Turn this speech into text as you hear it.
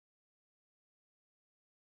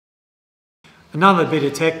Another bit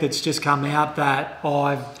of tech that's just come out that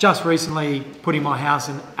I've just recently put in my house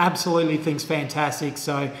and absolutely think's fantastic,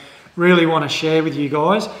 so really want to share with you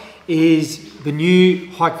guys, is the new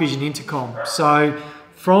Hikvision Intercom. So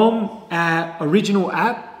from our original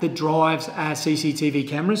app that drives our CCTV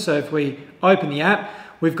cameras, so if we open the app,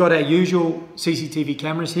 we've got our usual CCTV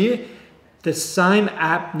cameras here. The same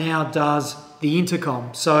app now does the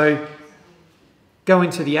intercom. So go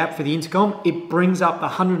into the app for the intercom, it brings up the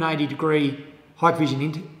 180-degree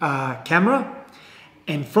Hikvision camera,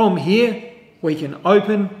 and from here we can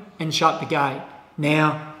open and shut the gate.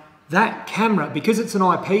 Now that camera, because it's an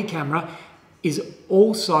IP camera, is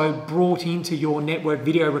also brought into your network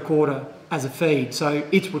video recorder as a feed. So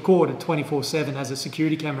it's recorded 24/7 as a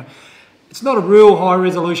security camera. It's not a real high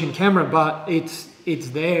resolution camera, but it's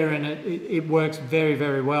there and it works very,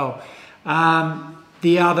 very well.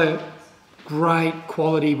 The other great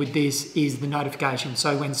quality with this is the notification.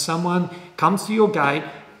 So when someone comes to your gate,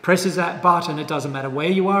 presses that button, it doesn't matter where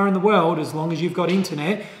you are in the world, as long as you've got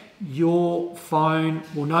internet, your phone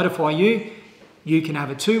will notify you. You can have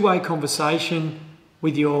a two-way conversation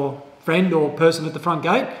with your friend or person at the front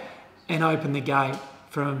gate and open the gate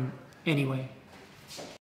from anywhere.